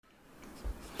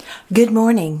Good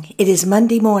morning. It is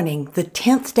Monday morning, the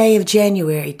 10th day of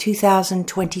January,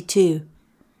 2022.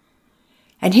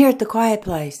 And here at the Quiet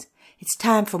Place, it's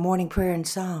time for morning prayer and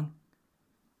song.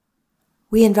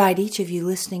 We invite each of you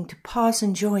listening to pause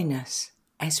and join us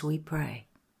as we pray.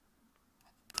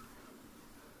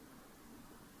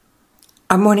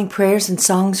 Our morning prayers and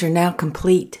songs are now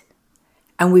complete,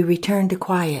 and we return to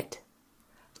quiet,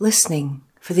 listening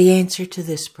for the answer to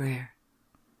this prayer.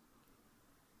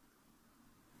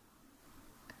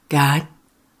 God,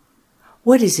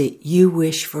 what is it you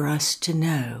wish for us to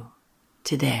know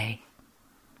today?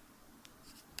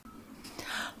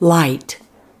 Light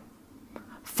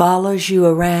follows you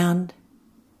around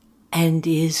and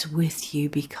is with you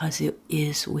because it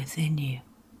is within you.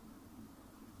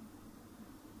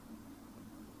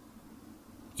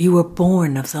 You were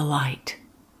born of the light.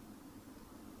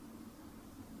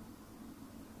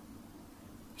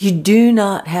 You do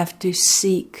not have to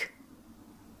seek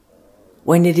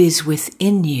when it is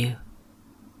within you.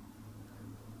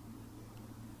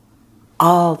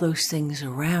 All those things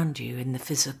around you in the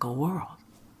physical world.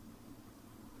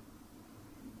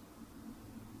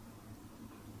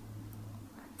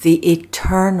 The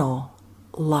eternal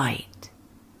light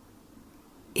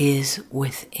is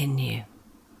within you.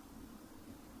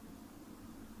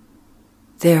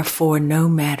 Therefore, no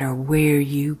matter where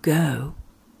you go,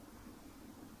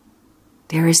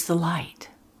 there is the light.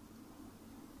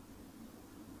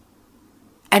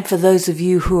 And for those of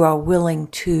you who are willing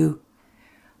to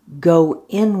go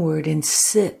inward and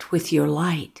sit with your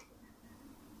light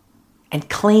and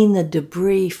clean the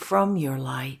debris from your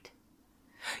light,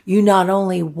 you not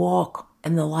only walk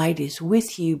and the light is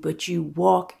with you, but you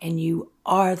walk and you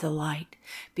are the light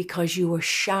because you are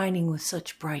shining with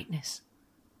such brightness.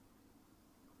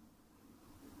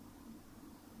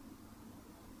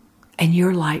 And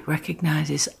your light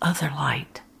recognizes other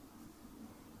light.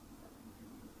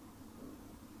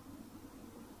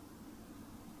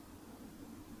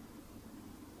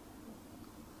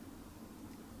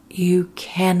 You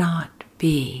cannot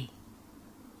be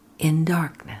in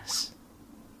darkness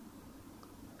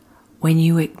when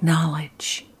you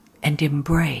acknowledge and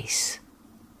embrace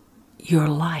your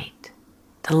light.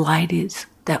 The light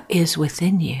that is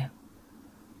within you.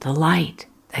 The light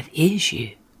that is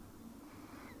you.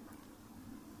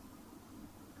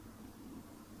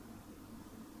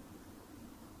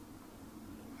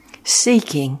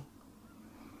 Seeking,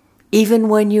 even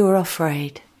when you are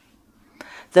afraid,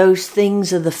 those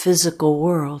things of the physical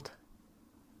world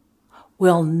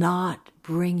will not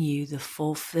bring you the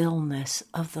fulfillment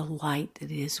of the light that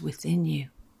is within you.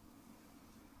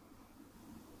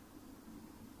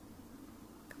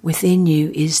 Within you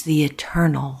is the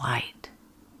eternal light.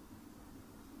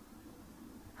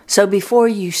 So before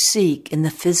you seek in the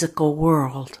physical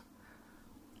world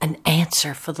an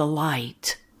answer for the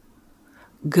light,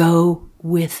 go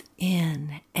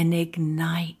within and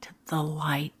ignite the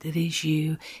light that is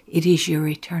you. It is your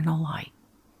eternal light.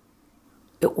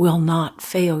 It will not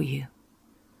fail you.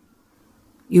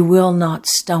 You will not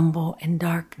stumble in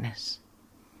darkness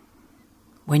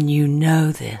when you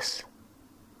know this,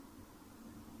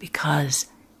 because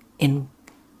in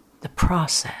the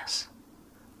process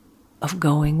of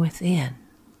going within,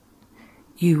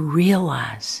 you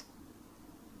realize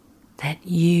that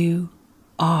you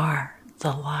are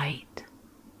the light.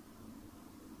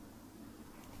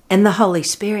 And the Holy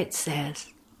Spirit says,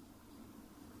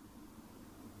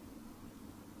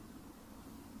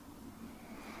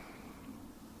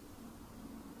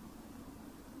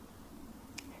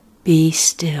 be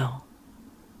still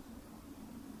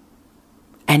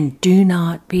and do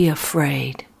not be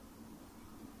afraid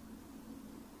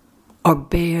or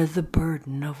bear the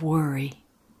burden of worry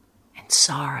and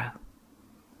sorrow.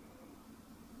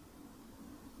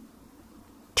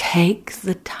 Take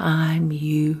the time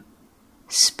you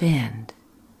spend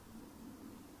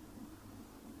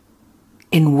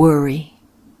in worry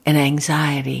and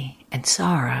anxiety and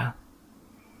sorrow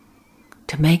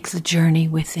to make the journey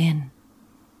within.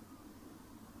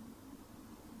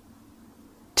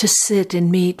 To sit and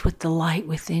meet with the light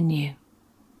within you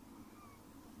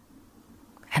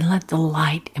and let the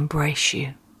light embrace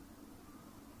you.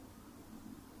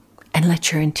 And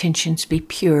let your intentions be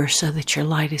pure so that your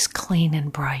light is clean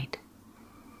and bright.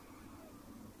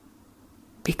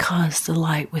 Because the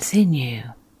light within you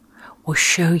will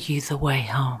show you the way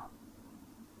home.